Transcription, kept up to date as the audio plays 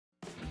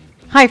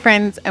Hi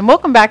friends, and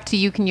welcome back to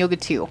You Can Yoga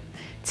Too.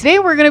 Today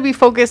we're going to be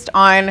focused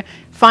on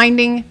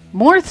finding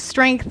more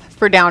strength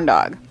for down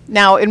dog.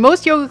 Now, in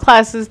most yoga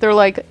classes, they're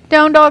like,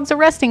 down dog's a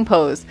resting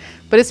pose,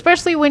 but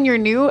especially when you're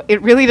new,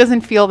 it really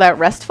doesn't feel that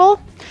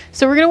restful.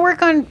 So we're going to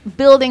work on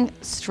building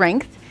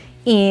strength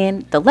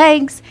in the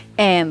legs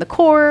and the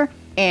core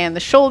and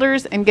the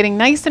shoulders and getting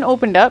nice and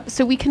opened up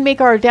so we can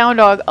make our down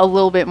dog a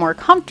little bit more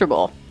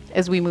comfortable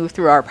as we move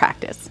through our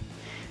practice.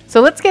 So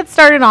let's get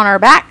started on our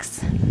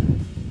backs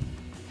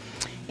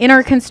in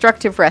our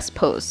constructive rest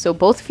pose. So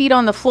both feet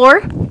on the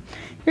floor.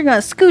 You're going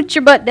to scoot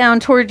your butt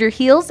down towards your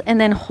heels and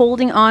then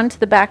holding on to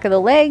the back of the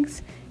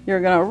legs, you're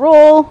going to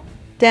roll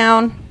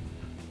down.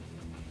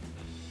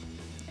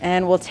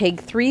 And we'll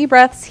take 3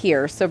 breaths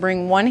here. So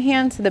bring one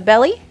hand to the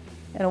belly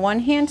and one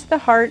hand to the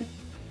heart.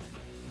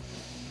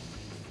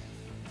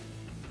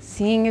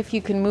 Seeing if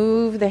you can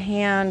move the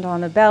hand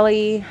on the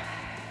belly.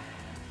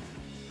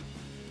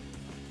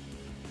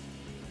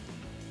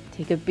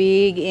 Take a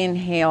big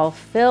inhale,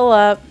 fill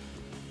up.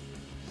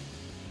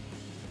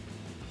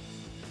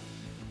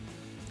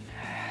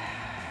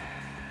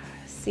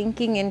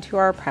 Sinking into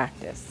our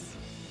practice,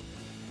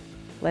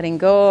 letting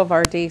go of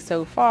our day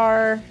so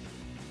far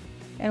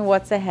and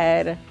what's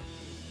ahead,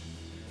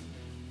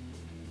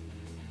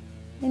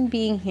 and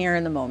being here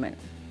in the moment.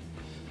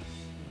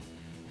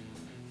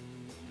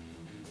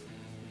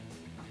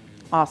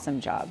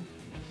 Awesome job.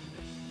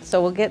 So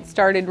we'll get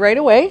started right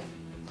away.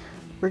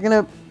 We're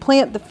going to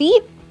plant the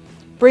feet,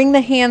 bring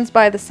the hands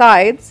by the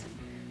sides,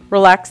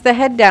 relax the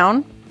head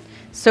down.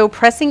 So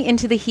pressing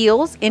into the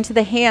heels, into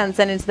the hands,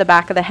 and into the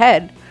back of the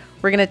head.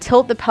 We're going to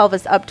tilt the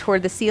pelvis up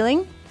toward the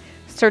ceiling,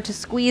 start to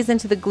squeeze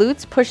into the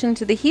glutes, push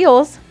into the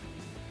heels,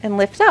 and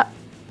lift up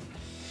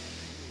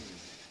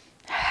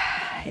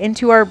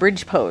into our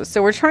bridge pose.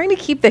 So we're trying to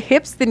keep the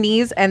hips, the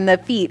knees, and the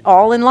feet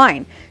all in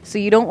line. So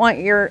you don't want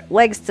your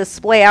legs to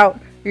splay out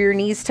or your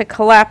knees to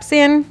collapse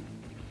in.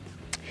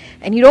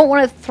 And you don't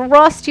want to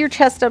thrust your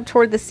chest up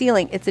toward the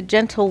ceiling. It's a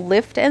gentle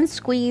lift and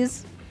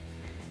squeeze.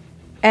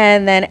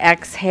 And then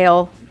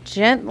exhale,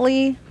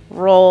 gently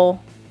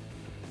roll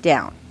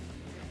down.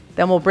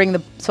 Then we'll bring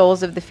the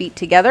soles of the feet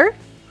together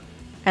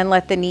and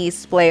let the knees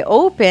splay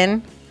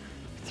open.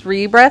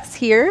 3 breaths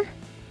here.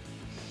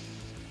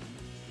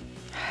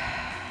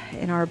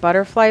 In our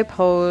butterfly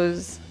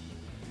pose.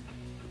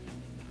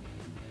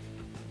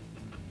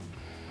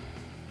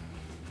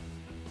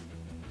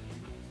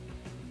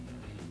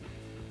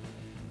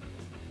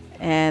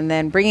 And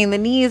then bringing the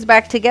knees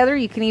back together.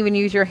 You can even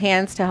use your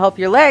hands to help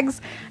your legs.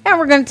 And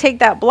we're going to take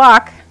that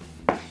block.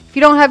 If you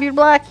don't have your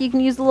block, you can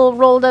use a little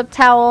rolled up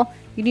towel.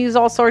 You can use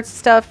all sorts of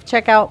stuff.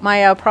 Check out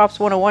my Props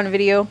 101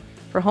 video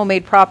for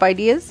homemade prop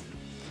ideas.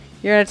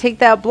 You're going to take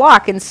that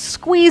block and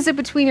squeeze it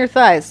between your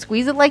thighs.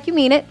 Squeeze it like you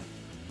mean it.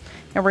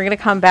 And we're going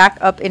to come back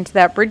up into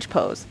that bridge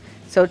pose.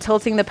 So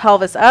tilting the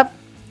pelvis up,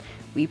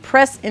 we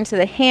press into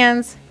the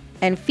hands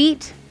and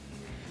feet.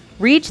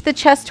 Reach the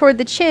chest toward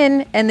the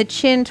chin and the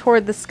chin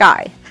toward the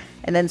sky.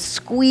 And then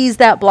squeeze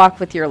that block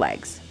with your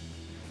legs.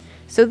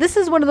 So this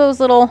is one of those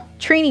little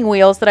training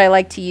wheels that I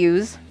like to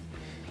use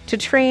to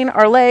train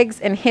our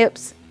legs and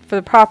hips for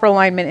the proper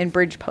alignment in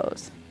bridge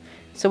pose.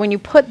 So when you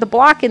put the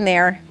block in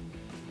there,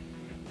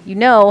 you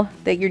know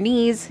that your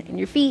knees and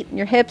your feet and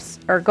your hips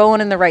are going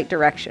in the right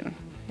direction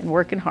and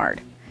working hard.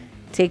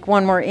 Take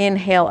one more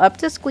inhale up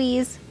to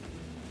squeeze,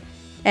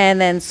 and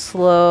then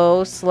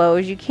slow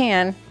as you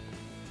can,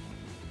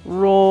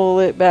 roll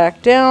it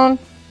back down,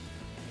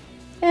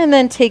 and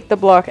then take the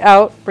block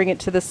out, bring it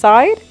to the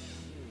side.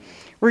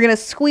 We're going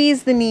to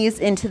squeeze the knees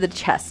into the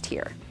chest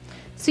here.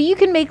 So you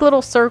can make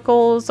little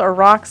circles or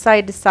rock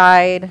side to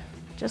side,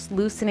 just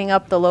loosening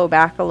up the low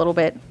back a little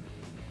bit.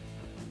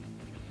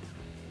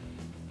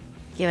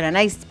 Give it a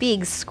nice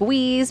big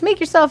squeeze.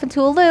 Make yourself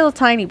into a little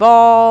tiny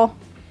ball.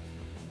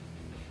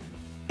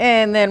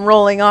 And then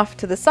rolling off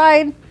to the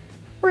side,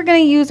 we're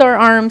going to use our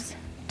arms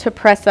to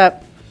press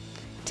up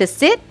to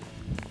sit.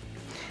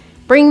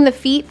 Bring the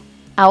feet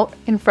out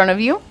in front of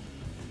you.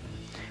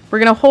 We're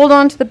going to hold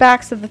on to the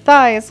backs of the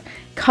thighs,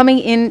 coming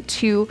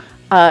into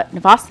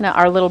Navasana,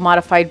 our little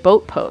modified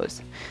boat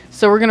pose.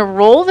 So we're going to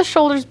roll the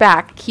shoulders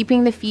back,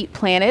 keeping the feet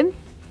planted,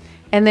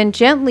 and then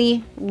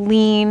gently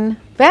lean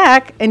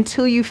back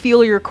until you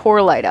feel your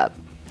core light up.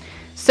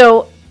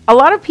 So a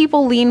lot of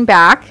people lean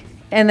back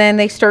and then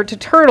they start to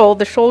turtle,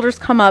 the shoulders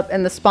come up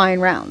and the spine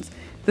rounds.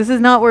 This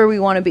is not where we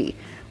want to be.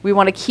 We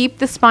want to keep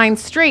the spine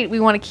straight. We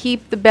want to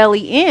keep the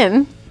belly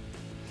in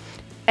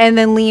and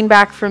then lean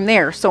back from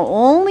there. So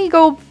only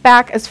go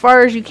back as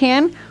far as you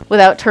can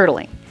without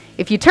turtling.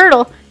 If you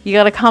turtle, you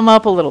got to come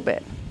up a little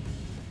bit.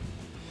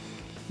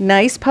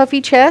 Nice puffy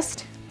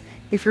chest.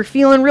 If you're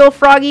feeling real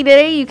froggy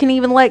today, you can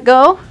even let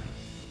go.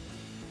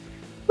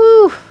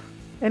 Woo.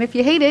 And if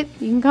you hate it,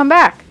 you can come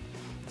back.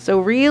 So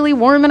really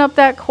warming up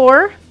that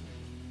core.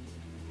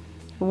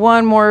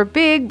 One more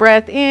big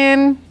breath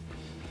in.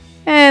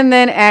 And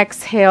then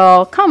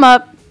exhale, come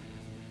up.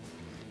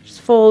 Just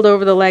fold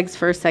over the legs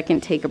for a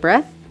second, take a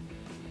breath.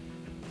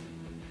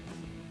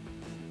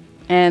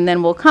 And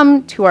then we'll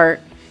come to our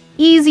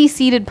easy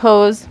seated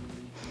pose.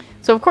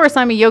 So of course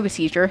I'm a yoga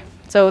teacher,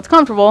 so it's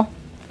comfortable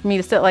for me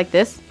to sit like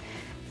this.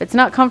 If it's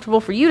not comfortable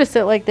for you to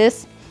sit like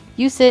this,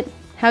 you sit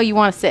how you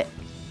want to sit.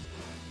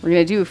 We're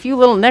going to do a few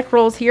little neck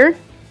rolls here.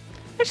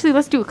 Actually,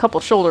 let's do a couple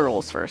shoulder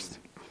rolls first.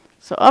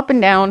 So up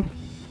and down.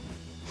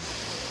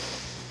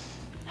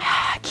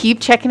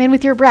 Keep checking in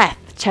with your breath.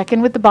 Check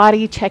in with the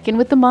body. Check in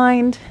with the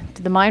mind.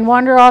 Did the mind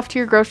wander off to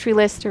your grocery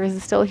list, or is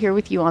it still here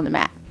with you on the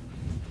mat?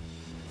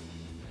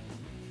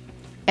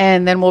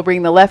 And then we'll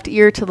bring the left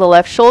ear to the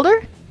left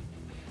shoulder.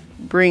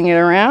 Bring it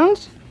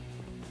around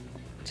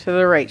to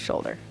the right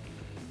shoulder.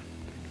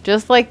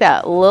 Just like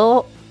that.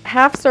 Little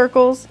half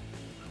circles.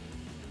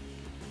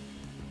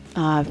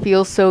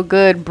 Feels so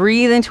good.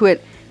 Breathe into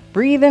it.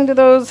 Breathe into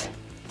those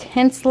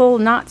tense little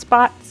knot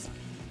spots.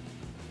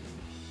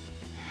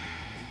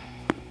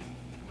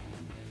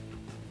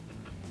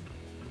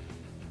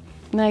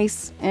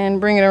 Nice. And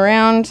bring it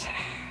around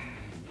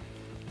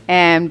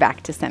and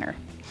back to center.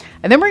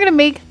 And then we're going to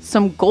make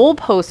some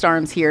goalpost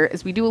arms here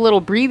as we do a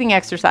little breathing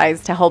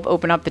exercise to help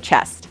open up the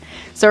chest.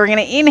 So we're going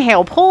to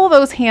inhale, pull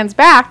those hands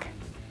back,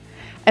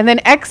 and then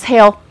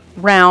exhale,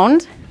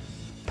 round,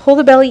 pull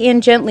the belly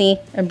in gently,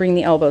 and bring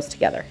the elbows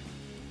together.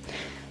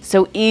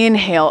 So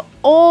inhale,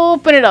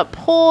 open it up,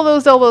 pull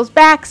those elbows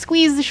back,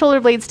 squeeze the shoulder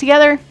blades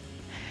together,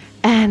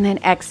 and then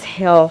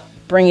exhale,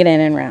 bring it in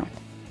and round.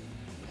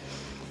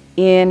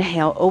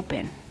 Inhale,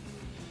 open.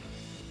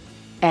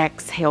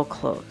 Exhale,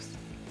 close.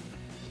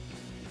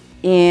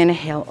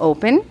 Inhale,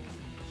 open.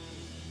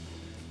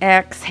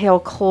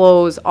 Exhale,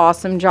 close.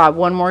 Awesome job.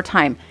 One more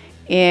time.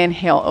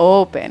 Inhale,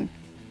 open.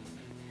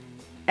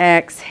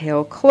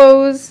 Exhale,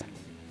 close.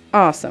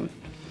 Awesome.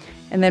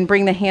 And then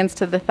bring the hands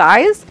to the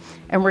thighs,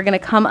 and we're going to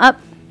come up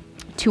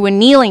to a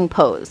kneeling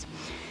pose.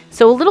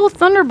 So a little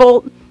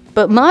thunderbolt,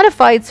 but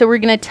modified, so we're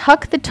going to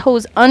tuck the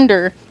toes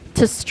under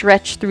to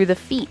stretch through the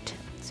feet.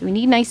 So we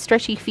need nice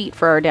stretchy feet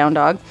for our down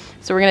dog.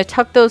 So we're going to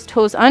tuck those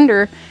toes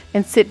under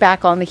and sit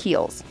back on the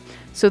heels.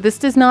 So this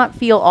does not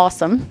feel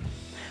awesome,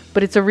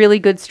 but it's a really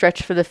good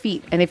stretch for the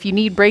feet. And if you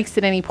need breaks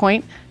at any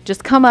point,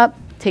 just come up,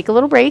 take a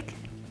little break,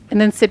 and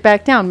then sit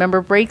back down. Remember,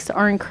 breaks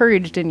are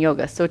encouraged in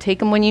yoga, so take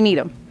them when you need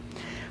them.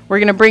 We're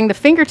going to bring the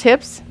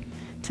fingertips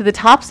to the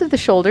tops of the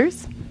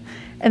shoulders,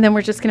 and then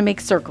we're just going to make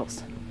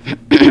circles.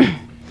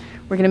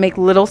 We're going to make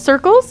little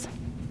circles,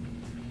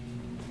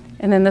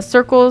 and then the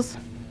circles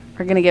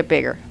are going to get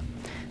bigger.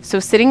 So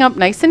sitting up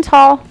nice and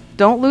tall,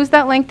 don't lose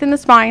that length in the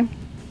spine.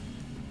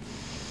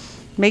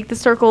 Make the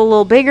circle a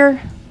little bigger.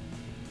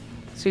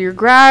 So you're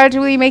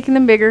gradually making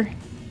them bigger.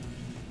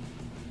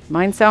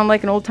 Mine sound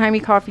like an old-timey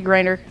coffee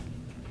grinder.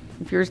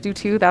 If yours do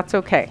too, that's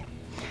okay.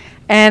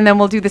 And then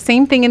we'll do the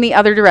same thing in the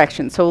other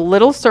direction. So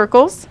little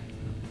circles,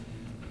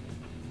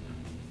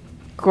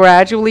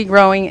 gradually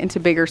growing into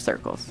bigger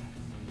circles.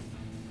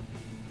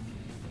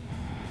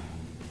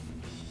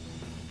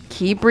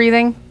 Keep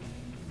breathing.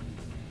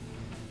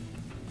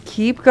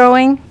 Keep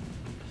going.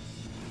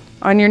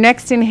 On your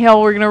next inhale,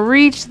 we're going to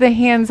reach the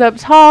hands up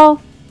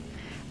tall,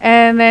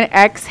 and then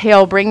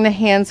exhale, bring the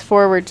hands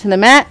forward to the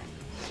mat,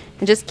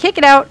 and just kick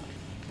it out.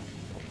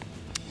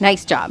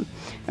 Nice job.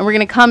 And we're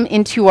going to come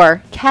into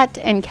our cat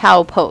and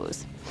cow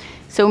pose.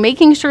 So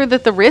making sure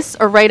that the wrists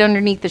are right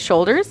underneath the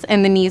shoulders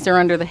and the knees are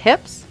under the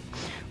hips.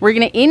 We're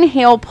going to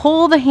inhale,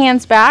 pull the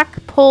hands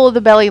back, pull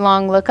the belly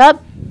long, look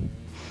up,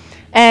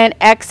 and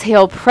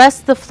exhale, press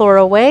the floor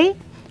away,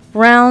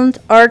 round,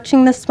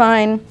 arching the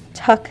spine,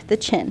 tuck the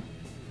chin.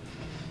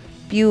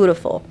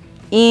 Beautiful.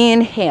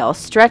 Inhale,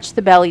 stretch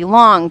the belly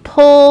long,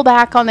 pull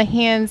back on the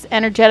hands,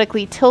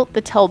 energetically tilt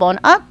the tailbone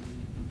up.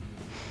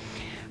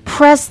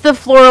 Press the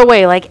floor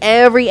away like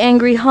every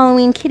angry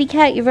Halloween kitty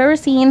cat you've ever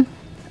seen.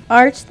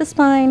 Arch the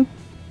spine.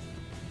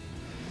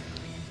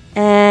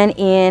 And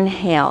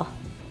inhale.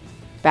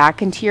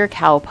 Back into your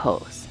cow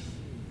pose.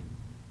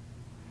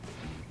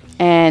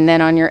 And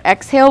then on your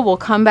exhale, we'll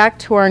come back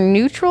to our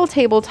neutral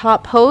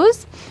tabletop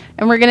pose.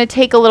 And we're going to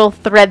take a little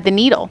thread the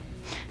needle.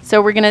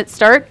 So we're going to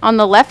start on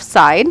the left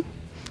side.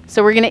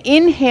 So we're going to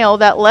inhale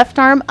that left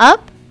arm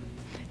up.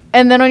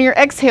 And then on your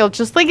exhale,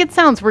 just like it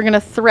sounds, we're going to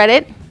thread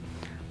it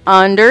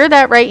under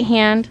that right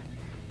hand.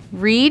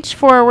 Reach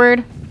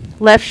forward.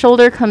 Left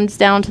shoulder comes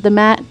down to the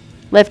mat.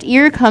 Left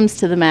ear comes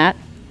to the mat.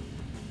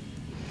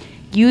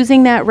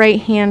 Using that right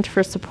hand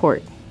for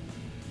support.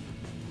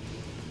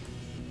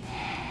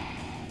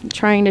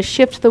 Trying to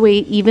shift the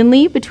weight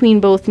evenly between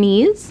both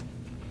knees.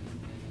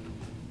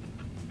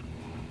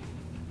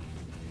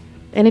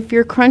 And if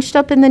you're crunched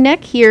up in the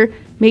neck here,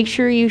 make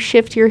sure you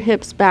shift your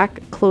hips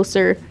back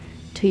closer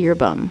to your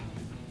bum.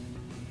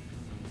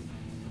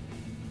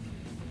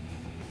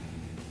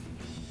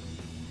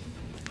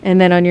 And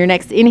then on your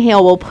next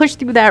inhale, we'll push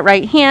through that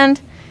right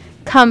hand,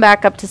 come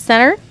back up to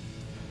center,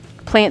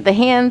 plant the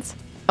hands,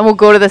 and we'll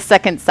go to the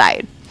second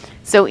side.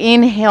 So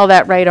inhale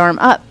that right arm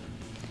up,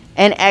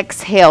 and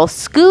exhale,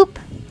 scoop,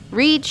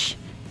 reach,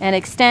 and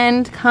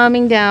extend,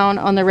 coming down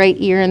on the right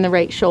ear and the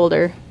right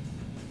shoulder.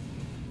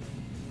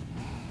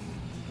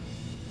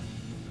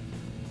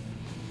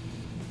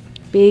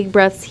 Big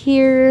breaths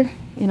here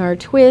in our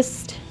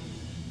twist.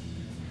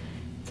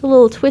 It's It's a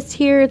little twist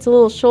here. It's a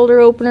little shoulder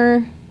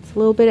opener. It's a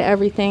little bit of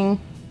everything.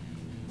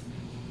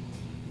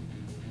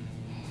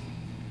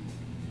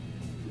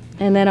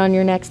 And then on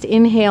your next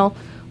inhale,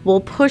 we'll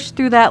push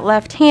through that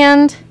left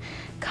hand,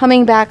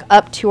 coming back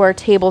up to our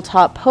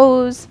tabletop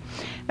pose.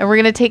 And we're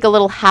gonna take a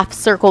little half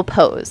circle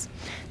pose.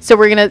 So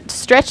we're gonna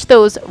stretch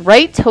those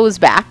right toes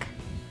back.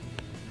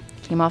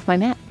 Came off my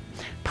mat.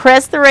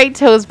 Press the right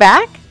toes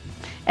back.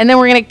 And then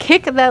we're gonna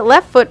kick that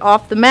left foot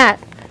off the mat,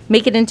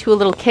 make it into a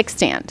little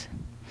kickstand.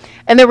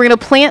 And then we're gonna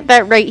plant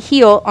that right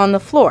heel on the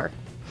floor.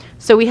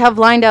 So we have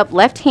lined up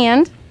left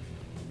hand,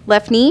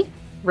 left knee,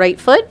 right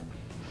foot.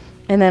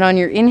 And then on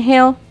your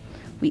inhale,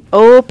 we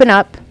open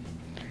up,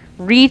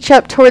 reach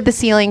up toward the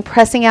ceiling,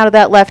 pressing out of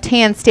that left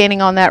hand,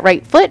 standing on that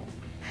right foot.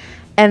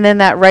 And then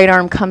that right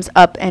arm comes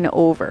up and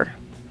over.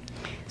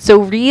 So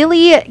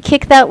really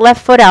kick that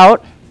left foot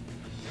out,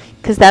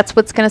 because that's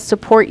what's going to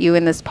support you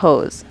in this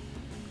pose.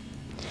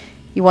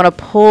 You want to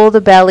pull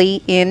the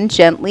belly in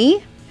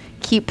gently.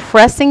 Keep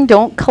pressing.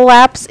 Don't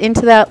collapse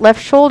into that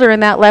left shoulder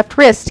and that left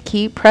wrist.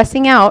 Keep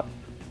pressing out.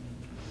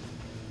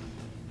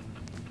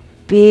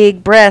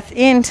 Big breath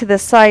into the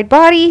side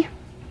body.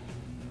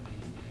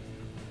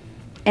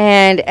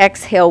 And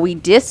exhale, we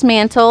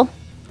dismantle.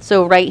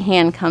 So right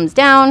hand comes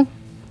down,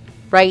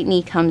 right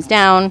knee comes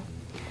down,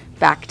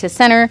 back to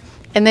center.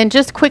 And then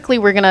just quickly,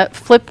 we're going to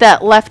flip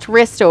that left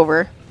wrist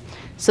over.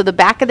 So the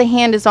back of the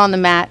hand is on the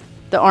mat.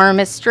 The arm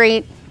is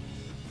straight.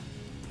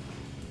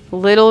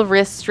 Little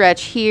wrist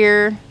stretch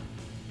here.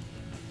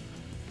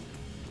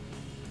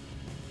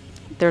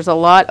 There's a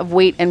lot of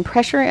weight and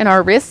pressure in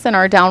our wrists in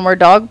our downward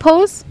dog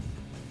pose.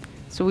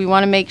 So we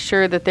want to make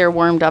sure that they're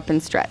warmed up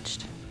and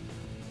stretched.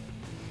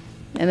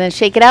 And then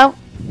shake it out.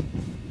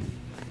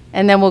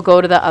 And then we'll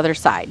go to the other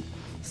side.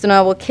 So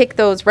now we'll kick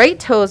those right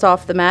toes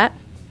off the mat.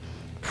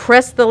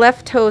 Press the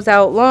left toes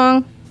out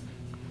long.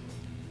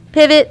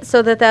 Pivot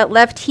so that that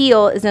left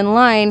heel is in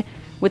line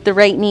with the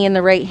right knee and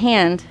the right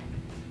hand.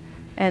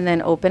 And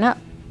then open up.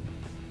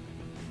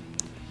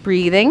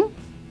 Breathing.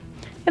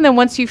 And then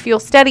once you feel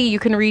steady, you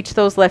can reach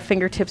those left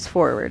fingertips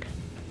forward.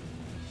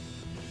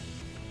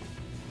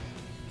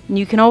 And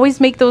you can always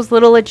make those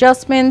little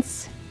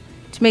adjustments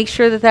to make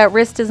sure that that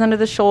wrist is under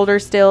the shoulder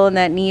still and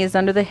that knee is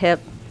under the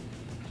hip.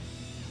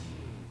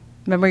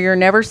 Remember, you're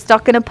never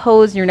stuck in a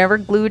pose. You're never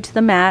glued to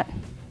the mat.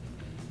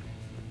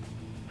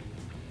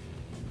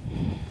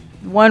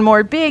 One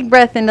more big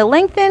breath into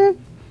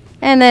lengthen.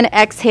 And then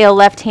exhale,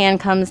 left hand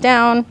comes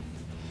down.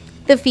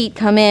 The feet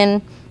come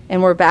in.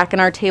 And we're back in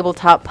our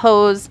tabletop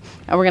pose.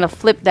 And we're going to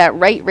flip that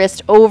right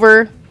wrist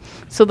over.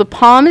 So the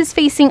palm is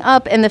facing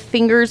up and the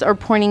fingers are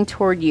pointing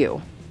toward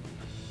you.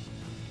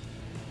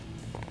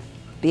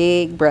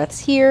 Big breaths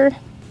here.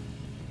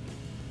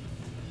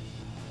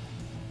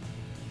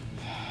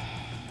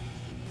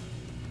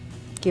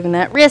 Giving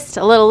that wrist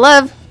a little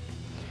love.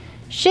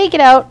 Shake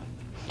it out.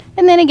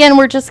 And then again,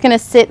 we're just going to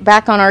sit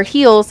back on our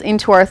heels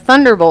into our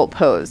thunderbolt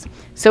pose.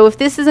 So if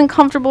this isn't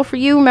comfortable for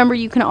you, remember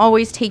you can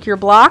always take your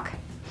block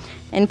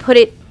and put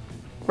it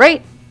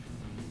right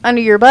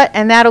under your butt,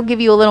 and that'll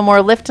give you a little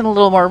more lift and a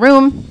little more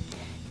room.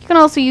 You can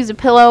also use a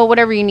pillow,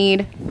 whatever you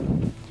need.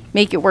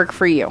 Make it work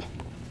for you.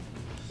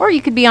 Or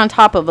you could be on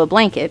top of a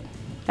blanket.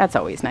 That's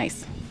always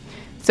nice.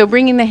 So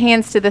bringing the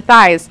hands to the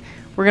thighs,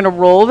 we're going to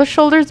roll the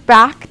shoulders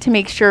back to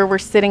make sure we're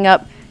sitting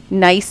up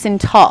nice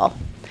and tall.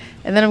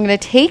 And then I'm going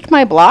to take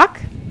my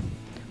block,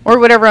 or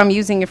whatever I'm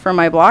using for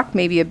my block,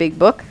 maybe a big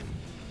book.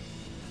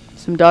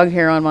 Some dog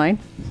hair on mine.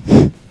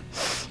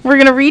 We're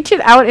going to reach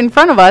it out in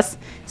front of us.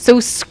 So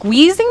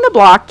squeezing the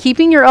block,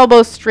 keeping your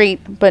elbows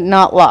straight but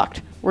not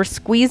locked. We're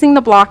squeezing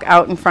the block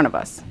out in front of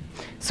us.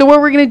 So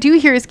what we're going to do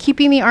here is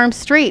keeping the arms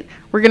straight.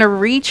 We're going to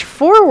reach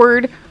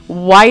forward,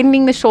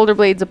 widening the shoulder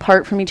blades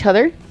apart from each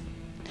other.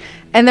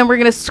 And then we're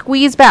going to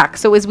squeeze back.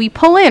 So as we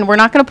pull in, we're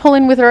not going to pull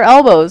in with our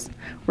elbows.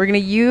 We're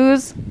going to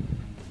use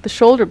the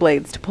shoulder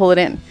blades to pull it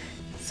in.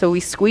 So we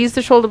squeeze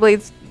the shoulder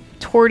blades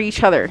toward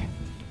each other.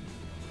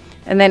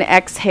 And then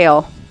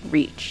exhale,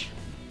 reach.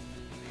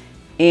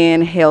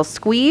 Inhale,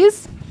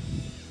 squeeze.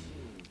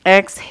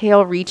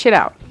 Exhale, reach it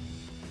out.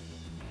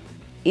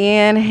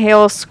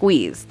 Inhale,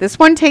 squeeze. This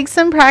one takes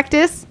some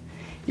practice.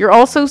 You're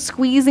also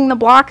squeezing the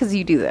block as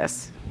you do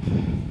this.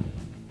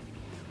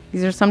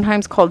 These are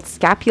sometimes called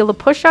scapula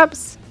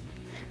push-ups.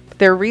 But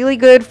they're really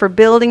good for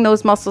building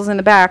those muscles in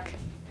the back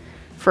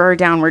for our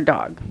downward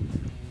dog.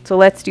 So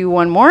let's do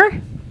one more.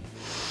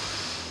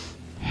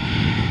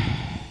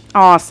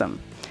 Awesome.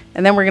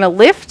 And then we're going to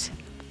lift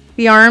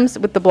the arms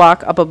with the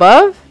block up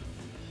above.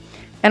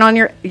 And on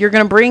you're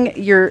going to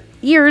bring your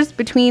ears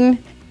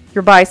between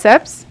your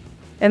biceps.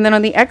 And then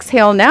on the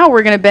exhale, now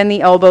we're going to bend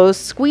the elbows,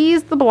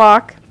 squeeze the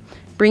block,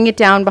 bring it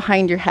down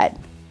behind your head.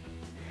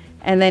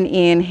 And then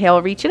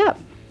inhale, reach it up.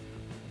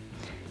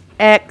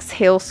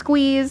 Exhale,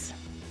 squeeze.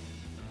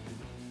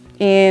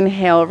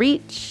 Inhale,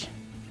 reach.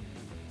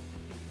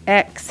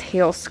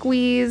 Exhale,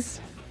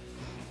 squeeze.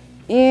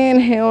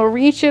 Inhale,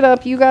 reach it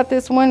up. You got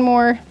this. One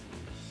more.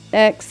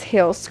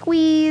 Exhale,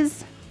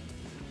 squeeze.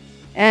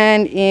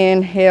 And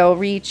inhale,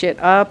 reach it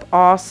up.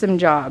 Awesome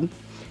job.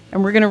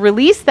 And we're going to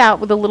release that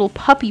with a little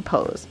puppy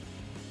pose.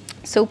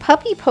 So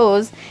puppy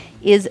pose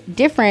is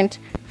different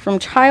from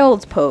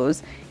child's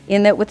pose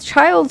in that with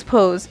child's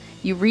pose,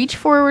 you reach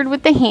forward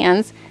with the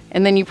hands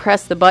and then you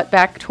press the butt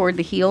back toward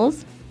the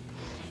heels.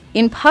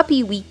 In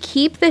puppy, we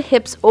keep the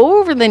hips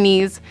over the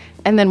knees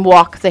and then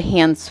walk the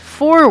hands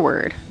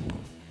forward,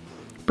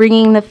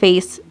 bringing the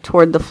face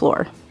toward the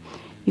floor.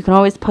 You can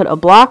always put a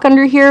block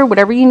under here,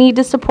 whatever you need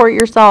to support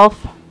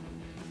yourself.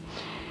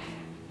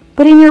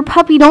 But in your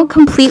puppy, don't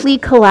completely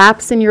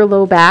collapse in your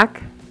low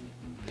back.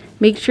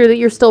 Make sure that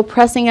you're still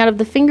pressing out of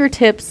the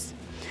fingertips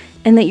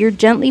and that you're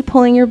gently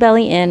pulling your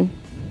belly in.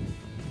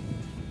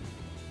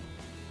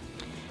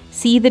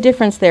 See the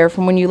difference there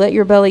from when you let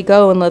your belly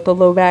go and let the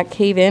low back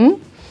cave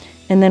in,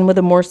 and then with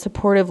a more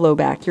supportive low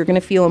back. You're going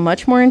to feel a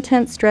much more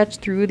intense stretch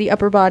through the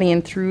upper body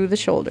and through the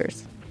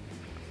shoulders.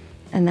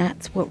 And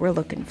that's what we're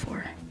looking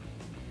for.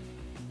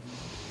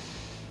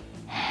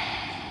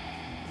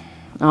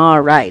 All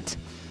right.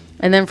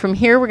 And then from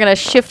here, we're going to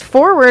shift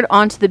forward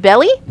onto the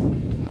belly,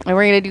 and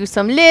we're going to do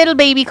some little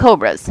baby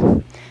cobras.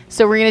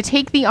 So we're going to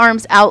take the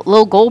arms out,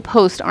 little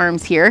goalpost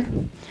arms here,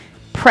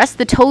 press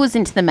the toes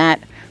into the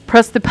mat,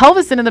 press the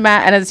pelvis into the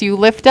mat, and as you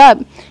lift up,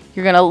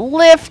 you're going to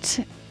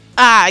lift,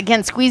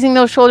 again, squeezing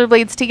those shoulder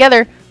blades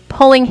together,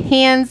 pulling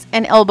hands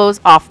and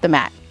elbows off the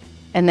mat,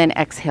 and then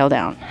exhale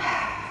down.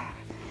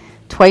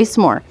 Twice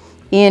more.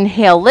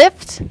 Inhale,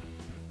 lift.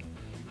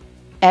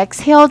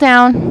 Exhale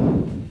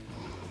down.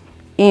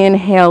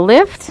 Inhale,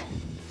 lift.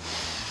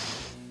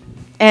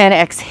 And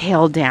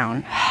exhale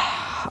down.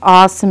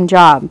 Awesome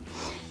job.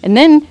 And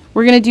then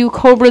we're going to do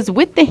cobras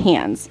with the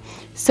hands.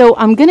 So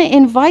I'm going to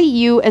invite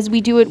you, as we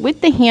do it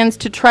with the hands,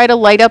 to try to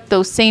light up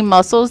those same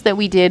muscles that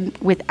we did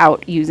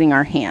without using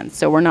our hands.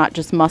 So we're not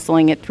just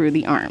muscling it through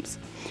the arms.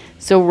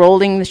 So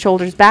rolling the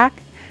shoulders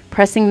back,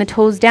 pressing the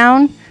toes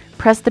down,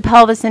 press the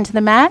pelvis into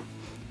the mat.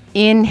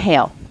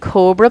 Inhale,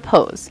 cobra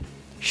pose.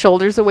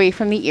 Shoulders away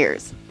from the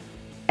ears.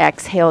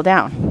 Exhale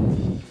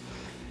down.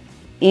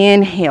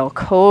 Inhale,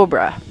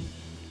 cobra.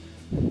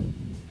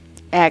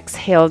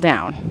 Exhale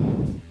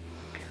down.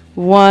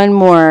 One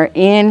more.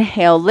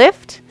 Inhale,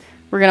 lift.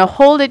 We're going to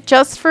hold it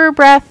just for a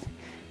breath.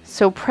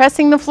 So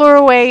pressing the floor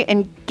away,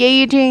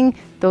 engaging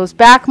those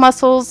back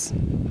muscles.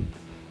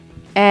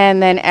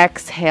 And then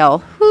exhale.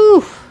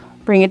 Whew.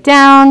 Bring it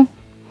down.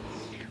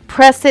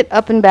 Press it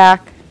up and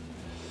back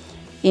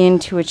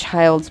into a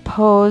child's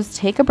pose.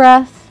 Take a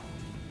breath.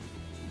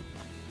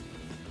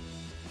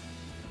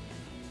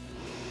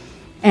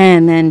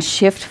 And then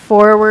shift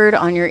forward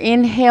on your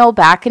inhale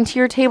back into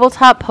your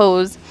tabletop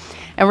pose.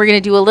 And we're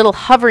going to do a little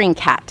hovering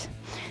cat.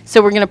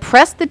 So we're going to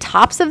press the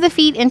tops of the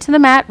feet into the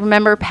mat.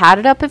 Remember, pat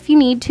it up if you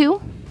need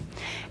to.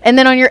 And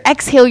then on your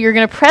exhale, you're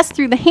going to press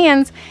through the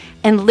hands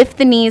and lift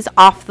the knees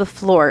off the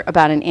floor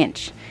about an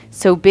inch.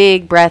 So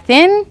big breath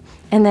in,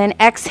 and then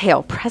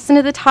exhale. Press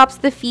into the tops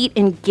of the feet,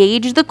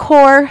 engage the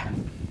core.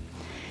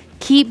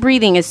 Keep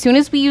breathing. As soon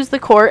as we use the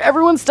core,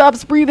 everyone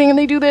stops breathing and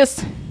they do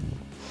this.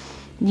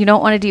 You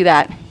don't want to do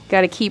that.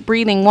 Got to keep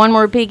breathing. One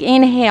more big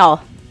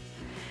inhale,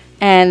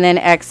 and then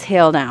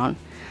exhale down.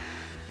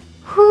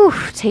 Whew,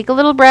 take a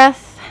little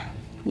breath.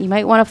 You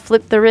might want to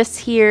flip the wrists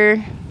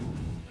here,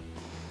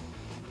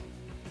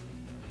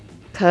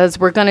 because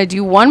we're going to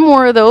do one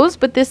more of those,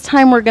 but this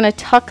time we're going to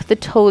tuck the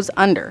toes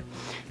under.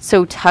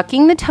 So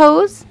tucking the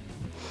toes,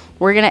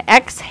 we're going to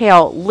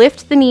exhale,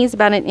 lift the knees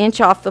about an inch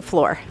off the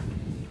floor.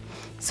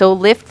 So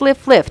lift,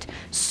 lift, lift,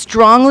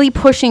 strongly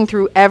pushing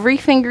through every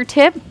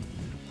fingertip.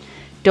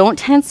 Don't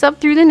tense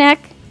up through the neck.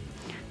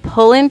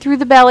 Pull in through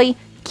the belly.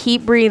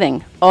 Keep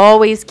breathing.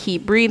 Always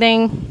keep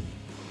breathing.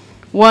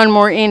 One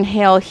more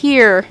inhale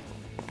here.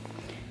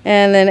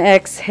 And then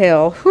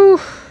exhale. Whew.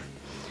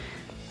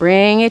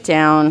 Bring it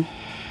down.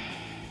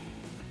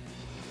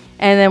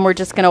 And then we're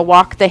just going to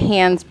walk the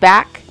hands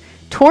back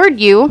toward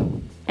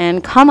you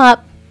and come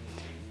up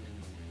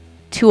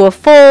to a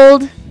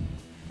fold.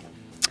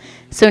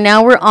 So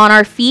now we're on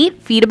our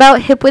feet, feet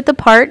about hip width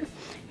apart.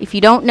 If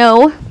you don't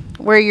know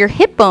where your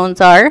hip bones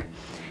are,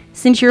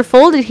 since you're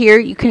folded here,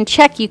 you can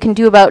check. You can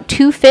do about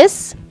 2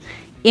 fists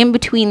in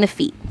between the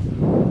feet.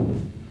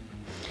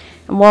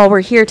 And while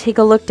we're here, take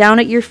a look down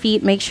at your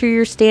feet. Make sure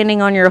you're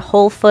standing on your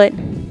whole foot.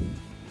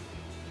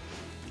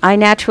 I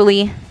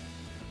naturally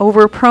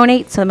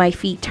overpronate, so my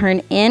feet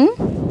turn in.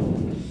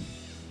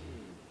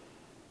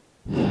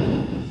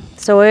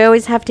 So I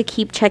always have to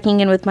keep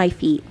checking in with my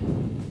feet.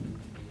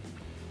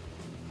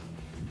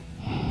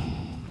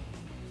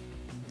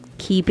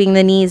 Keeping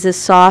the knees as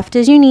soft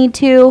as you need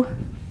to.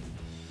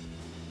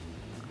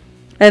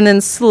 And then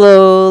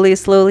slowly,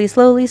 slowly,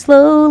 slowly,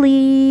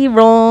 slowly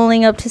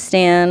rolling up to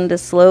stand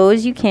as slow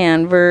as you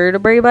can,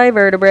 vertebrae by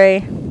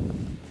vertebrae.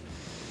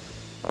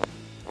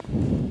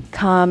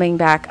 Coming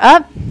back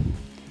up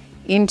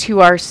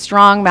into our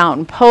strong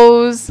mountain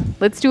pose.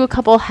 Let's do a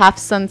couple half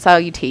sun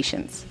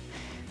salutations.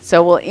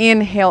 So we'll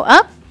inhale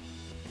up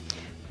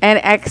and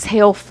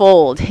exhale,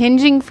 fold,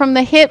 hinging from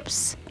the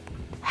hips.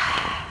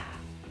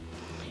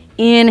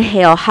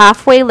 Inhale,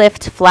 halfway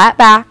lift, flat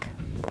back.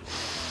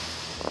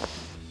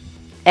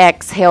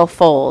 Exhale,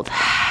 fold.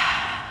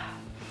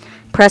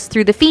 Press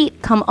through the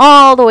feet, come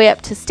all the way up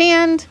to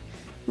stand,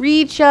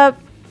 reach up,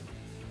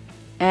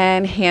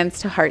 and hands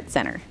to heart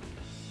center.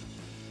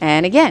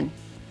 And again,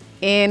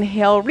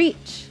 inhale,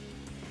 reach.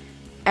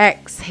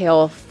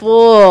 Exhale,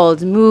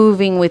 fold,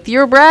 moving with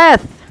your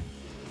breath.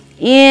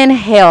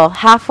 Inhale,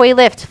 halfway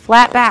lift,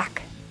 flat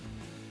back.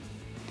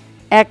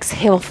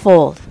 Exhale,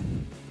 fold.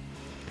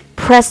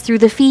 Press through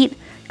the feet,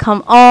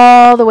 come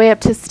all the way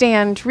up to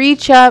stand,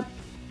 reach up,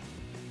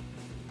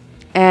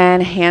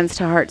 and hands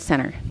to heart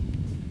center.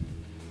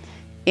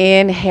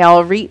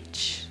 Inhale,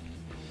 reach.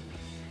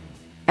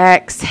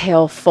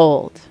 Exhale,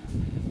 fold.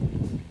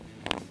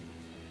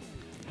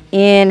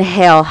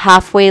 Inhale,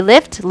 halfway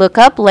lift, look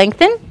up,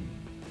 lengthen.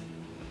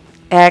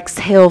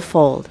 Exhale,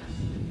 fold.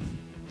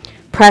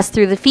 Press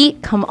through the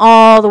feet, come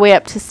all the way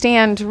up to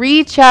stand,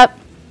 reach up,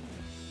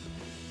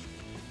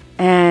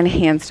 and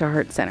hands to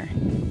heart center.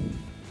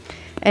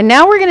 And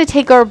now we're going to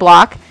take our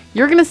block.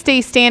 You're going to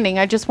stay standing.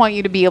 I just want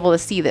you to be able to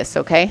see this,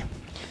 okay?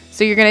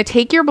 So you're going to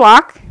take your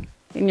block,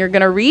 and you're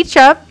going to reach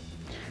up,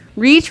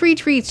 reach,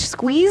 reach, reach,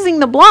 squeezing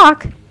the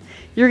block.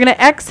 You're going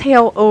to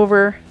exhale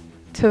over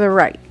to the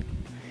right.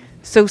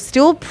 So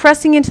still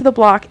pressing into the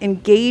block,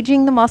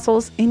 engaging the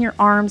muscles in your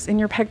arms, in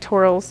your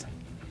pectorals.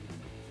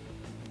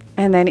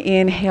 And then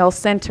inhale,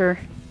 center.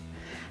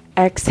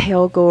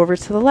 Exhale, go over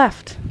to the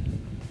left.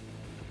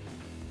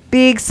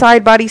 Big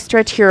side body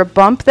stretch here.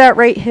 Bump that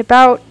right hip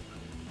out.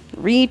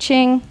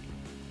 Reaching.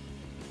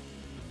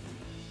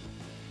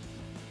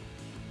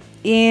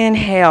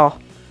 Inhale.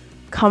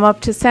 Come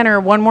up to center.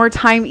 One more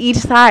time each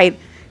side.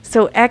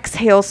 So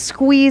exhale,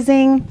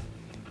 squeezing,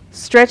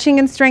 stretching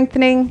and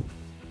strengthening.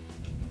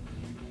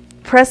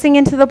 Pressing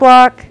into the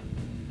block.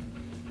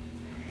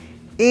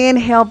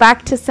 Inhale,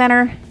 back to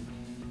center.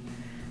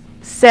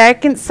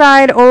 Second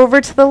side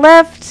over to the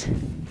left.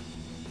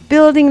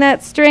 Building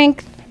that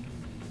strength.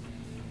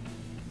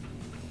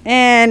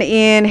 And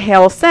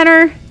inhale,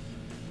 center.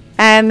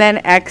 And then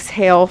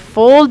exhale,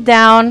 fold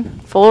down,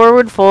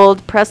 forward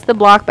fold, press the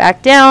block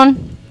back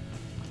down.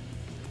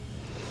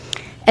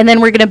 And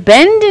then we're going to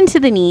bend into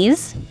the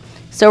knees.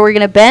 So we're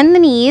going to bend the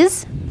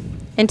knees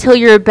until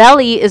your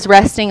belly is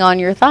resting on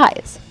your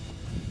thighs.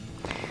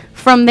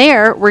 From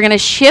there, we're going to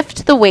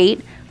shift the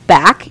weight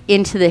back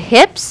into the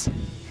hips.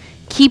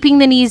 Keeping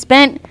the knees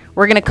bent,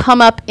 we're going to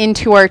come up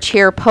into our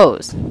chair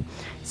pose.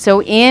 So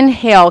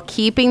inhale,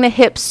 keeping the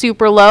hips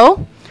super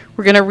low.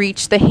 We're going to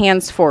reach the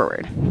hands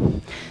forward.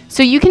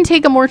 So you can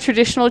take a more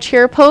traditional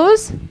chair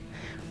pose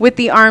with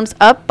the arms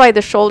up by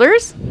the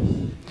shoulders,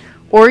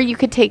 or you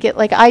could take it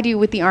like I do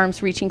with the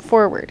arms reaching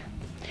forward.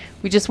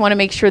 We just want to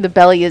make sure the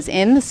belly is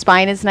in, the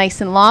spine is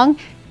nice and long,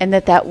 and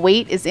that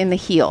weight is in the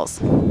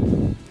heels.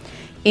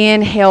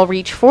 Inhale,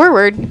 reach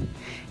forward.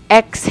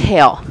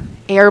 Exhale,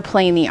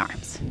 airplane the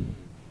arms.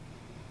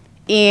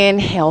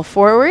 Inhale,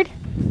 forward.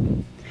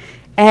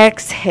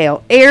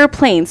 Exhale,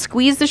 airplane.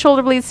 Squeeze the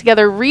shoulder blades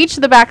together. Reach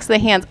the backs of the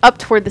hands up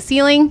toward the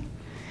ceiling.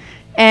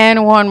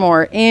 And one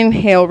more.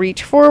 Inhale,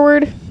 reach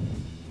forward.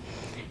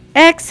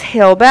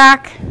 Exhale,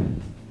 back.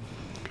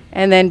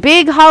 And then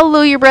big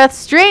hallelujah breath.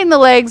 Straighten the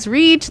legs.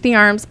 Reach the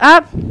arms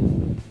up.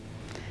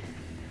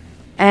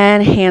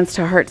 And hands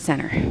to heart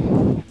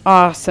center.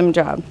 Awesome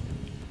job.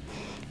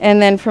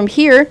 And then from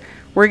here,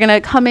 we're going to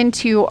come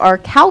into our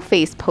cow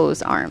face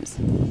pose arms.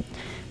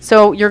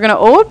 So you're going to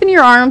open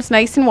your arms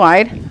nice and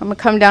wide. I'm going to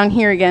come down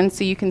here again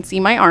so you can see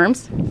my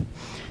arms.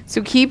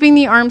 So keeping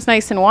the arms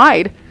nice and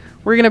wide,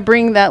 we're going to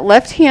bring that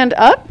left hand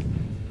up,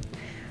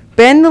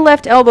 bend the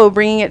left elbow,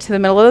 bringing it to the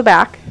middle of the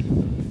back.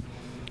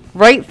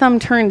 Right thumb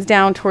turns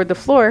down toward the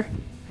floor.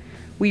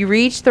 We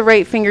reach the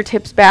right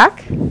fingertips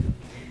back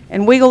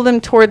and wiggle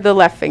them toward the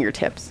left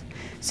fingertips.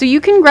 So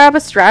you can grab a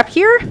strap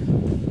here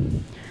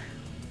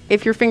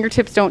if your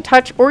fingertips don't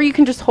touch, or you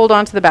can just hold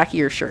on to the back of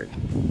your shirt.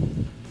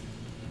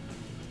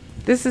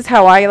 This is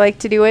how I like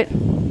to do it.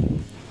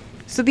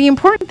 So the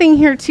important thing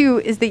here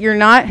too is that you're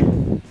not,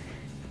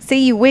 say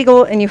you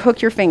wiggle and you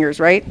hook your fingers,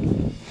 right?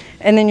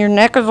 And then your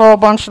neck is all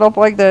bunched up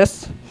like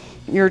this.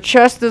 Your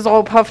chest is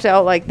all puffed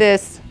out like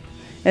this.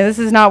 And this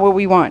is not what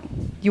we want.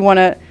 You want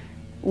to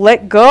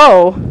let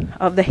go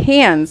of the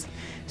hands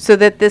so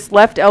that this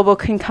left elbow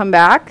can come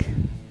back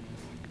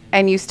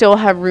and you still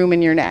have room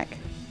in your neck.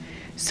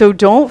 So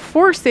don't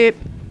force it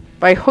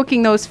by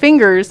hooking those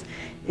fingers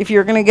if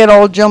you're going to get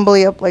all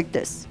jumbly up like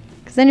this,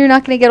 because then you're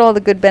not going to get all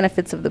the good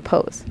benefits of the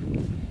pose.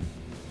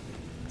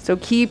 So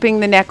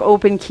keeping the neck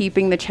open,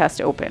 keeping the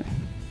chest open.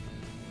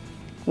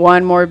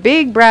 One more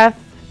big breath,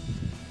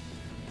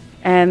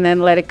 and then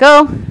let it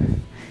go.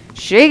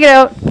 Shake it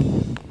out,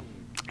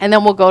 and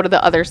then we'll go to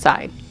the other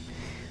side.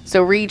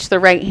 So reach the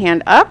right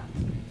hand up,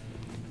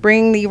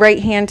 bring the right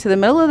hand to the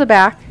middle of the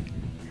back,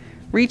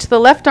 reach the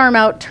left arm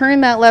out,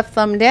 turn that left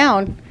thumb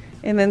down,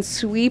 and then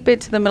sweep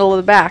it to the middle of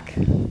the back.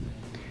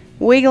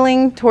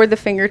 Wiggling toward the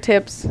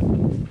fingertips.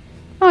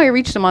 Oh, I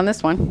reached them on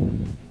this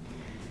one.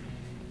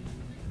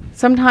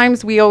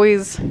 Sometimes we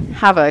always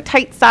have a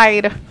tight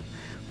side.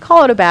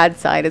 Call it a bad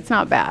side. It's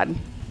not bad.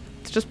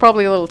 It's just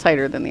probably a little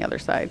tighter than the other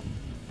side.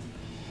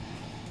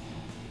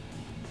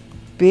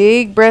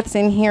 Big breaths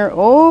in here,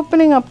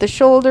 opening up the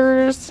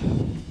shoulders.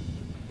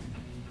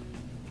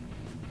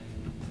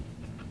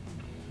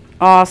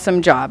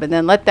 Awesome job. And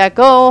then let that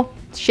go,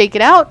 shake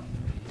it out.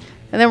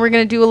 And then we're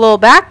going to do a little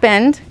back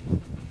bend,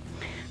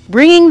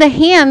 bringing the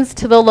hands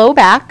to the low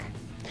back.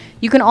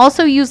 You can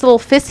also use little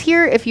fists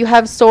here if you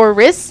have sore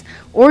wrists,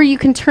 or you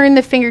can turn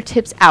the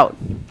fingertips out.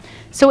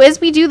 So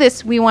as we do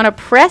this, we want to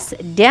press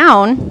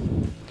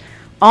down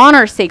on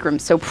our sacrum.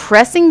 So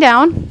pressing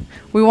down,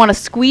 we want to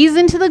squeeze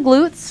into the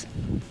glutes,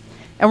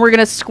 and we're going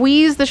to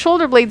squeeze the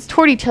shoulder blades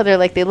toward each other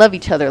like they love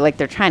each other, like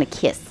they're trying to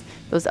kiss.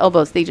 Those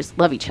elbows, they just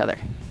love each other.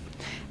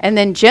 And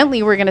then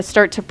gently, we're going to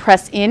start to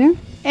press in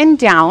and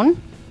down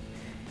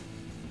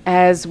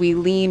as we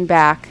lean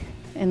back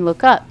and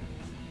look up.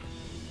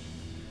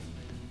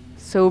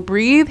 So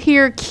breathe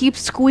here. Keep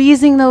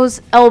squeezing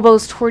those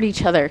elbows toward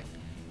each other.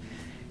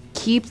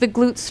 Keep the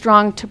glutes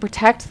strong to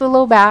protect the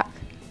low back.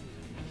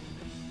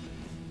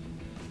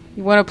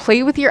 You want to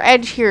play with your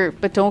edge here,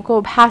 but don't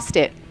go past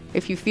it.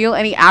 If you feel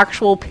any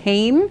actual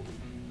pain,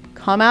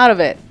 come out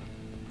of it.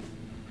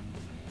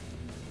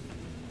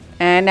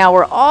 And now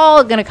we're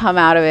all going to come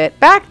out of it.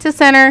 Back to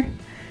center.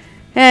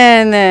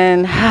 And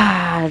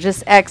then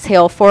just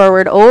exhale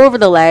forward over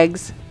the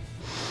legs.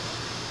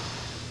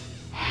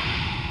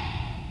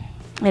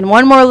 And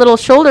one more little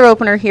shoulder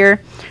opener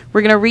here.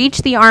 We're going to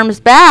reach the arms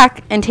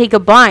back and take a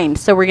bind.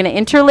 So we're going to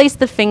interlace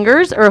the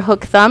fingers or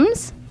hook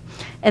thumbs.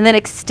 And then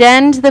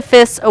extend the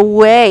fists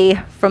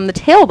away from the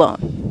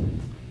tailbone.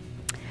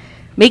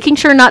 Making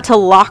sure not to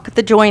lock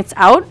the joints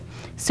out.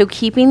 So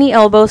keeping the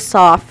elbows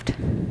soft.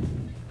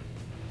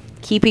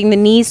 Keeping the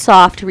knees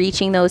soft,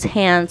 reaching those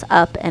hands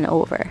up and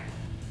over.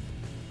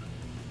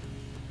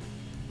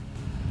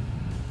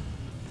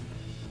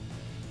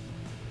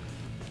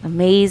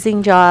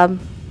 Amazing job.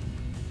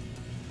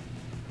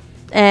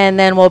 And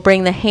then we'll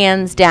bring the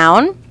hands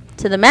down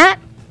to the mat.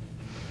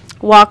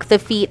 Walk the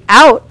feet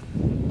out.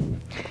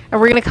 And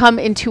we're going to come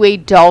into a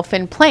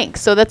dolphin plank.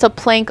 So that's a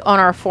plank on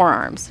our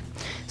forearms.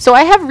 So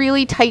I have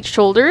really tight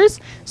shoulders,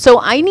 so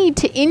I need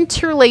to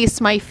interlace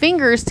my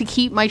fingers to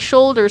keep my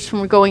shoulders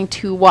from going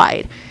too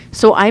wide.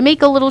 So I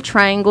make a little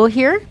triangle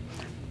here,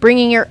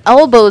 bringing your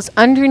elbows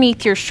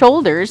underneath your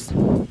shoulders.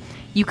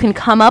 You can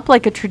come up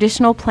like a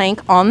traditional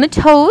plank on the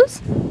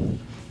toes.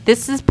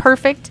 This is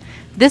perfect.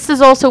 This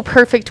is also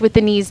perfect with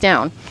the knees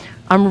down.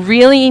 I'm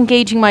really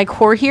engaging my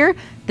core here.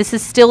 This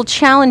is still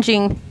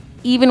challenging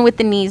even with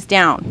the knees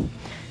down.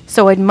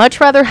 So I'd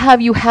much rather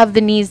have you have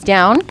the knees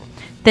down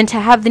than to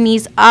have the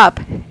knees up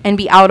and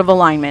be out of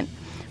alignment.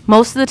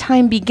 Most of the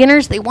time,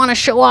 beginners, they want to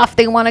show off.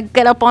 They want to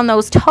get up on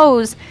those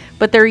toes,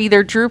 but they're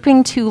either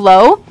drooping too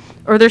low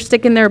or they're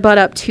sticking their butt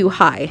up too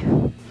high.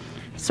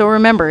 So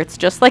remember, it's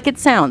just like it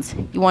sounds.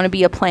 You want to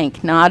be a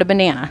plank, not a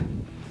banana.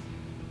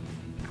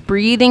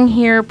 Breathing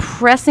here,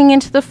 pressing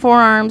into the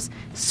forearms,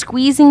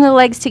 squeezing the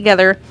legs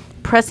together,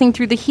 pressing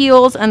through the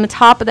heels and the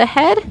top of the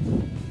head.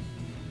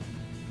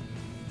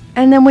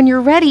 And then when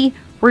you're ready,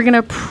 we're going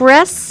to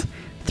press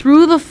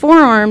through the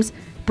forearms,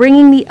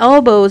 bringing the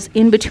elbows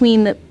in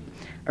between the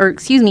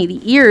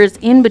ears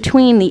in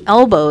between the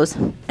elbows,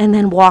 and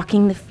then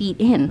walking the feet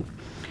in.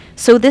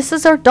 So this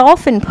is our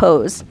dolphin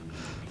pose.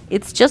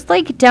 It's just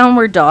like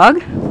downward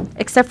dog,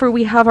 except for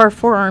we have our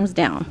forearms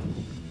down.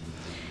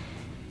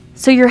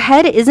 So your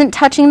head isn't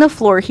touching the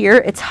floor here,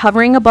 it's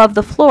hovering above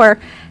the floor,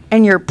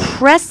 and you're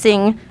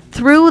pressing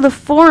through the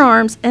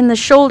forearms and the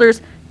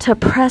shoulders to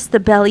press the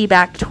belly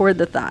back toward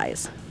the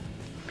thighs.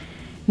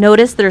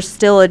 Notice there's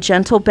still a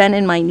gentle bend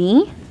in my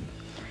knee,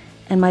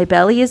 and my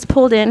belly is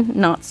pulled in,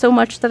 not so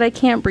much that I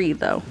can't breathe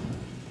though.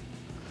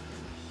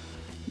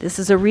 This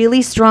is a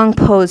really strong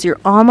pose. You're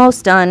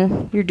almost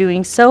done. You're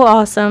doing so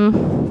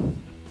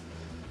awesome.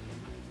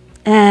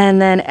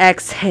 And then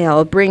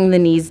exhale, bring the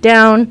knees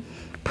down,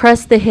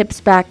 press the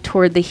hips back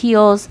toward the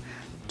heels,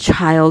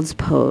 child's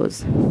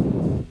pose.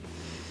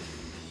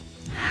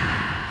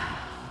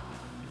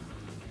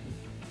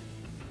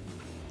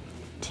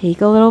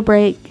 Take a little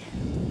break.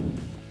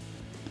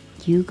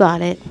 You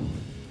got it.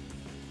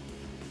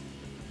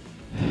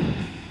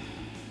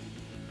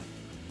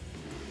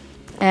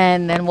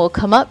 And then we'll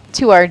come up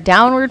to our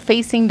downward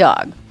facing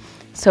dog.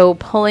 So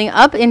pulling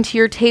up into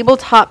your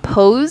tabletop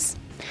pose,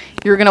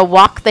 you're going to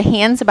walk the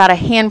hands about a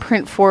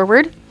handprint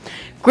forward.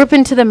 Grip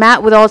into the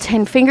mat with all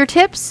 10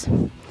 fingertips.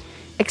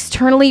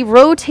 Externally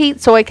rotate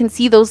so I can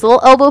see those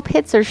little elbow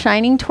pits are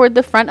shining toward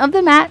the front of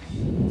the mat.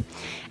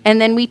 And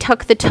then we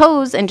tuck the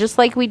toes, and just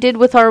like we did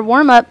with our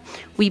warm-up,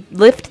 we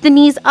lift the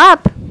knees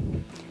up,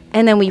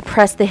 and then we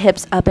press the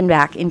hips up and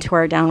back into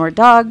our downward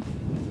dog.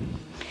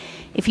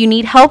 If you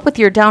need help with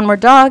your downward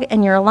dog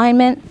and your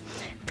alignment,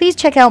 please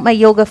check out my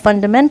yoga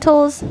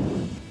fundamentals.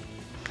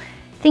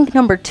 I think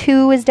number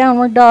 2 is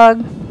downward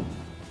dog.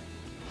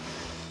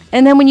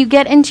 And then when you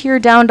get into your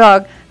down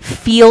dog,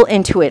 feel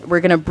into it.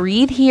 We're going to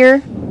breathe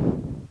here.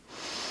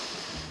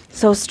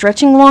 So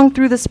stretching long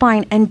through the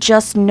spine, and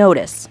just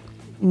notice.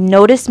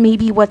 Notice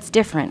maybe what's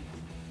different.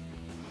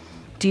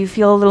 Do you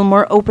feel a little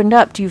more opened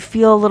up? Do you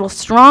feel a little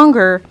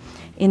stronger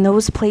in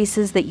those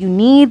places that you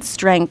need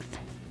strength?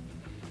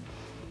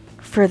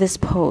 for this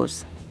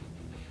pose.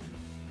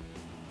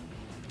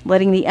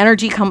 Letting the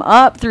energy come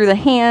up through the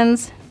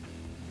hands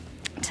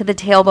to the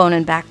tailbone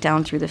and back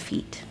down through the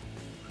feet.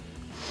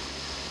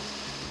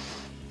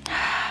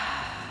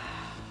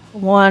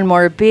 One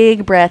more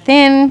big breath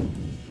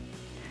in.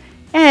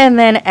 And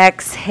then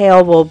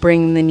exhale, we'll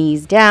bring the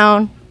knees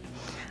down.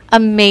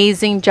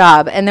 Amazing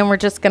job. And then we're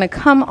just going to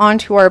come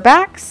onto our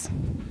backs.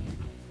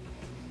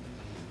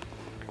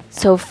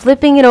 So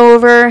flipping it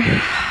over,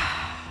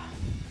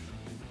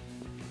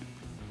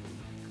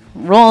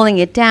 rolling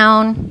it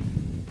down.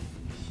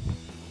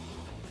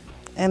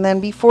 And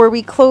then before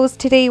we close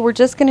today, we're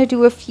just going to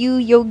do a few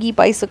yogi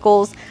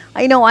bicycles.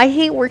 I know I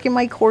hate working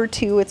my core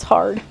too. It's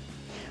hard,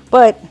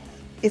 but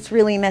it's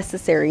really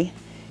necessary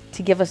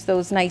to give us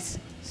those nice,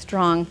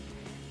 strong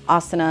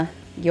asana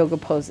yoga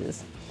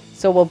poses.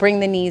 So we'll bring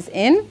the knees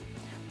in.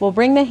 We'll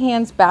bring the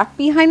hands back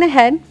behind the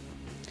head.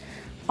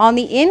 On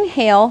the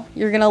inhale,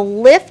 you're going to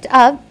lift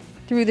up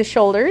through the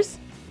shoulders.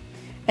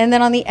 And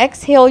then on the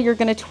exhale, you're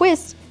going to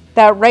twist.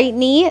 That right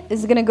knee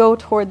is going to go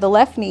toward the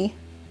left knee.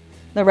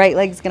 The right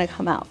leg is going to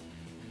come out.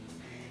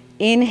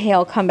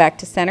 Inhale, come back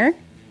to center.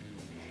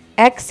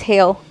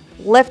 Exhale,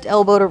 left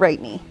elbow to right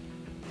knee.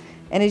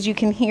 And as you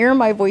can hear,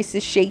 my voice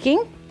is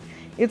shaking.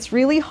 It's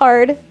really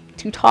hard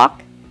to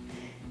talk,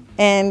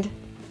 and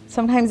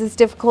sometimes it's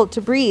difficult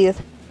to breathe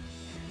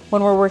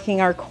when we're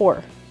working our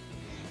core.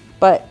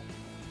 But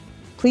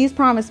please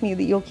promise me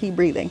that you'll keep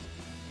breathing.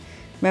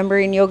 Remember,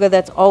 in yoga,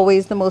 that's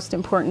always the most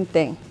important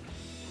thing.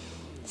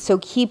 So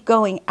keep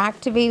going,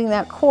 activating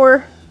that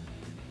core.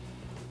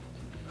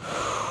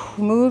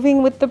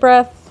 Moving with the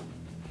breath.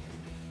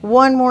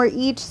 One more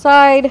each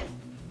side.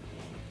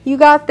 You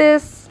got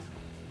this.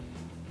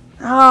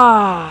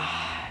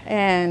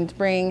 And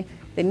bring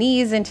the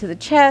knees into the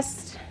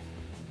chest.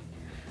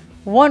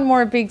 One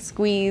more big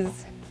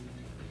squeeze.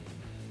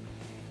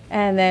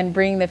 And then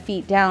bring the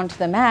feet down to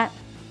the mat.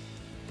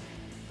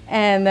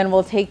 And then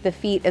we'll take the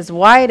feet as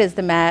wide as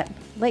the mat.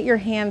 Let your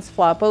hands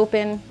flop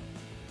open.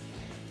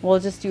 We'll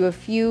just do a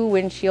few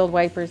windshield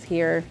wipers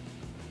here.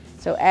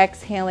 So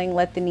exhaling,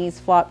 let the knees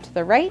flop to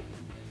the right.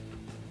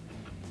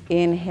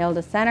 Inhale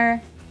to center,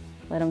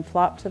 let them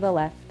flop to the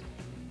left.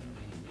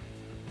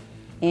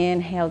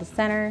 Inhale to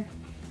center,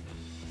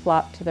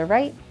 flop to the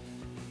right.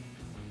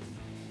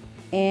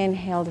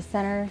 Inhale to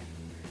center,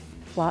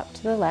 flop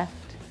to the left.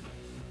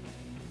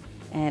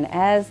 And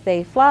as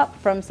they flop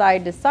from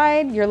side to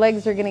side, your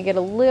legs are going to get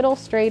a little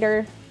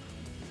straighter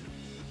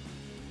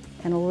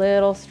and a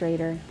little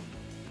straighter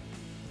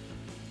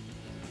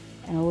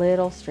and a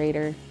little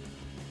straighter,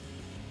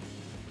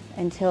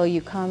 until you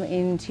come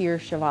into your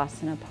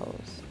Shavasana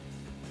pose.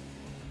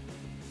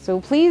 So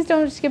please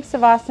don't skip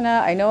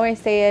Savasana. I know I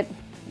say it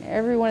in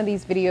every one of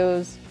these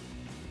videos,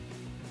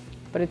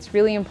 but it's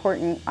really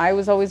important. I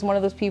was always one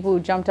of those people who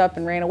jumped up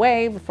and ran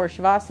away before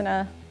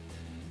Shavasana,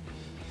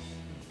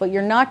 but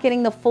you're not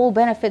getting the full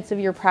benefits of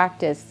your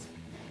practice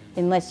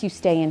unless you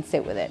stay and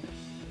sit with it.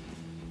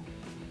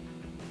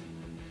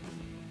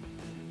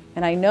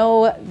 And I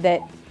know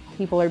that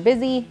people are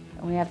busy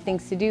and we have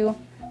things to do,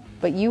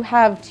 but you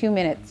have 2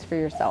 minutes for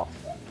yourself.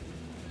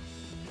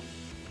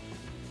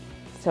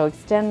 So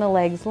extend the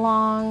legs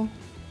long.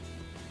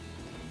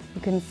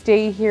 You can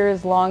stay here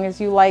as long as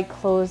you like,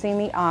 closing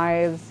the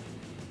eyes,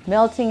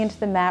 melting into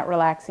the mat,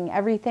 relaxing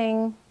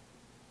everything.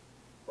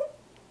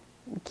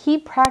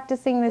 Keep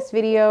practicing this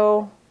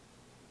video,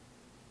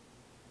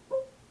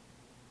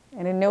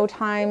 and in no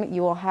time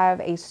you will have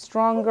a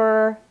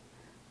stronger,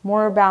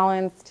 more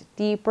balanced,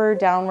 deeper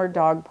downward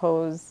dog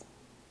pose.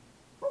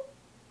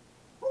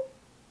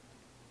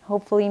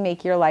 Hopefully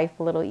make your life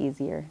a little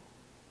easier.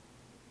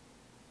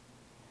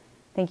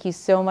 Thank you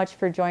so much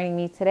for joining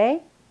me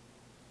today.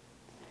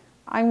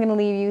 I'm going to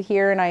leave you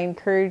here, and I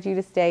encourage you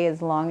to stay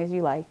as long as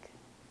you like.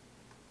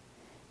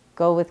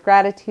 Go with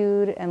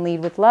gratitude and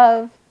lead with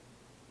love,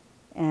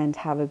 and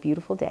have a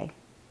beautiful day.